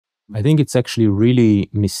I think it's actually really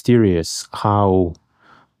mysterious how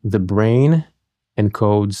the brain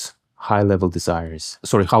encodes high-level desires.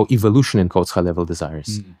 Sorry, how evolution encodes high-level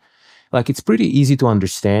desires. Like, it's pretty easy to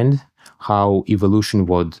understand how evolution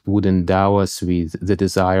would endow us with the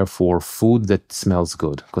desire for food that smells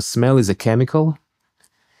good. Because smell is a chemical,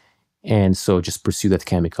 and so just pursue that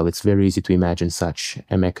chemical. It's very easy to imagine such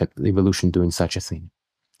evolution doing such a thing.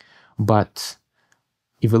 But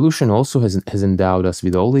evolution also has endowed us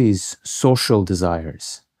with all these social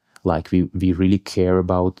desires. Like, we really care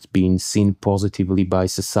about being seen positively by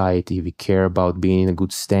society. We care about being in a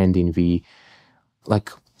good standing. We,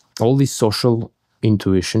 like, all these social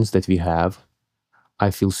intuitions that we have,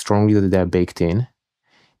 I feel strongly that they're baked in.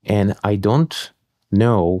 And I don't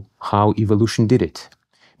know how evolution did it,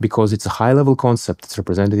 because it's a high-level concept that's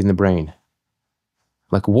represented in the brain.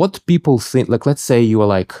 Like, what people think, like, let's say you are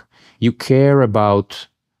like, you care about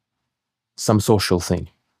some social thing.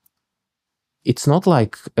 It's not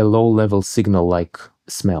like a low-level signal like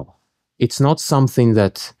smell. It's not something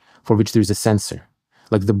that for which there is a sensor.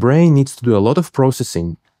 Like, the brain needs to do a lot of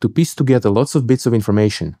processing to piece together lots of bits of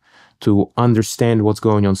information to understand what's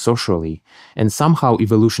going on socially. And somehow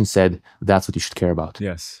evolution said, that's what you should care about.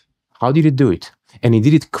 Yes. How did it do it? And it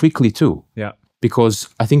did it quickly too. Yeah. Because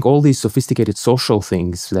I think all these sophisticated social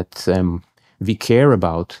things that we care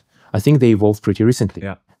about, I think they evolved pretty recently.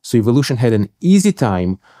 Yeah. So evolution had an easy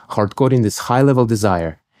time hard-coding this high-level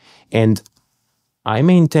desire. And I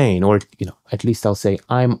maintain, or at least I'll say,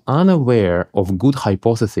 I'm unaware of good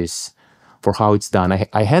hypothesis for how it's done.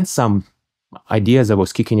 I had some ideas I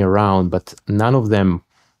was kicking around, but none of them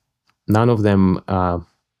are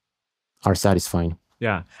satisfying.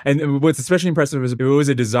 Yeah. And what's especially impressive is if it was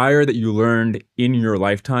a desire that you learned in your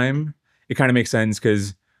lifetime, it kind of makes sense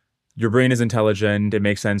because your brain is intelligent. It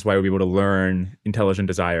makes sense why we'd be able to learn intelligent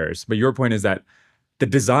desires. But your point is that the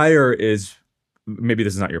desire is, maybe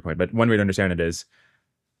this is not your point, but one way to understand it is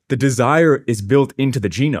the desire is built into the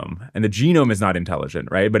genome, and the genome is not intelligent,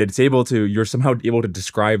 right? But it's able to, you're somehow able to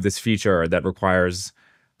describe this feature that requires,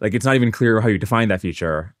 like, it's not even clear how you define that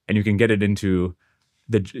feature, and you can get it into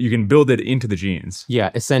you can build it into the genes.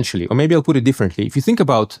 Yeah, essentially. Or maybe I'll put it differently. If you think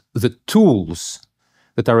about the tools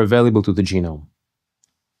that are available to the genome,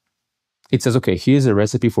 it says, okay, here's a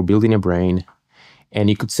recipe for building a brain. And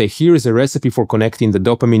you could say, here is a recipe for connecting the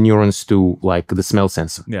dopamine neurons to, like, the smell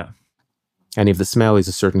sensor. Yeah. And if the smell is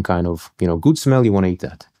a certain kind of, good smell, you want to eat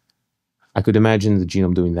that. I could imagine the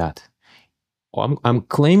genome doing that. I'm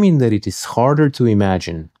claiming that it is harder to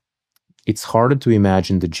imagine. It's harder to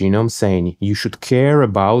imagine the genome saying you should care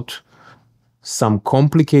about some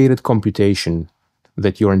complicated computation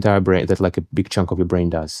that your entire brain, that like a big chunk of your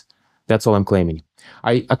brain does. That's all I'm claiming.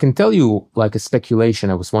 I can tell you, like, a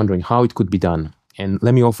speculation. I was wondering how it could be done. And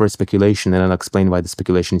let me offer a speculation, and I'll explain why the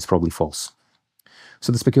speculation is probably false.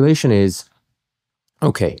 So the speculation is,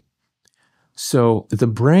 okay, so the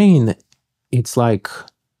brain, it's like,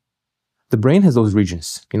 the brain has those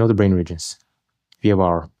regions, the brain regions. We have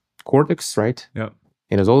our cortex, right? Yeah.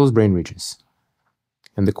 It has all those brain regions.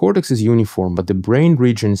 And the cortex is uniform, but the brain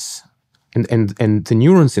regions and the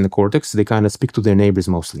neurons in the cortex, they kind of speak to their neighbors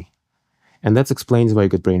mostly. And that explains why you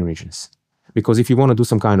get brain regions. Because if you want to do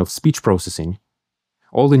some kind of speech processing,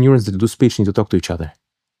 all the neurons that do speech need to talk to each other.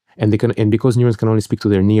 And because neurons can only speak to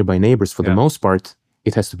their nearby neighbors for the most part,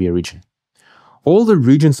 it has to be a region. All the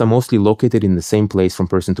regions are mostly located in the same place from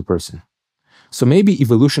person to person. So maybe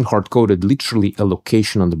evolution hard-coded literally a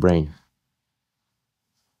location on the brain.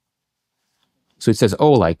 So it says,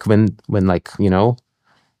 oh, like when like,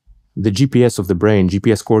 the GPS of the brain,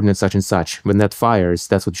 GPS coordinates such and such, when that fires,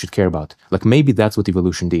 that's what you should care about. Like, maybe that's what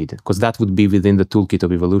evolution did, because that would be within the toolkit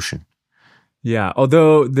of evolution. Yeah,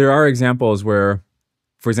 although there are examples where,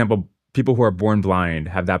 for example, people who are born blind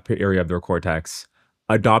have that area of their cortex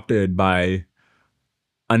adopted by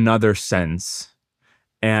another sense.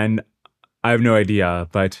 And I have no idea,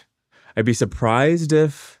 but I'd be surprised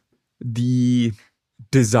if the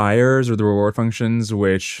desires or the reward functions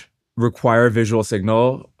which require visual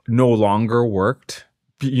signal no longer worked.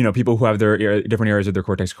 People who have their different areas of their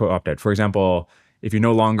cortex co-opted. For example, if you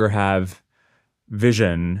no longer have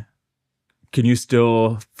vision, can you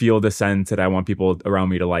still feel the sense that I want people around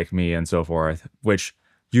me to like me and so forth, which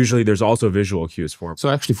usually there's also visual cues for. So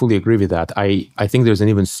I actually fully agree with that. I think there's an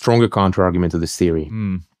even stronger counter-argument to this theory,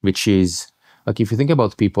 which is, like, if you think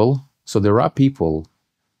about people, so there are people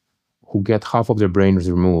who get half of their brains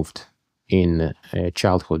removed in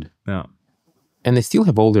childhood. Yeah. And they still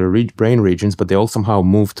have all their brain regions, but they all somehow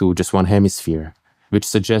move to just one hemisphere, which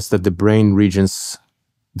suggests that the brain regions,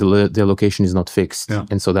 their location is not fixed. Yeah.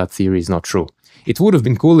 And so that theory is not true. It would have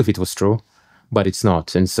been cool if it was true, but it's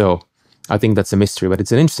not. And so I think that's a mystery, but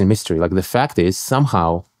it's an interesting mystery. Like the fact is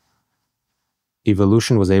somehow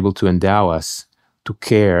evolution was able to endow us to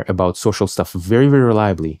care about social stuff very, very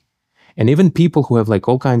reliably. And even people who have like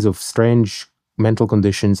all kinds of strange mental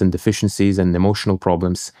conditions and deficiencies and emotional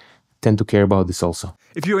problems tend to care about this also.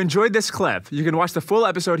 If you enjoyed this clip, you can watch the full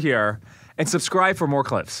episode here and subscribe for more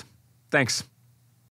clips. Thanks.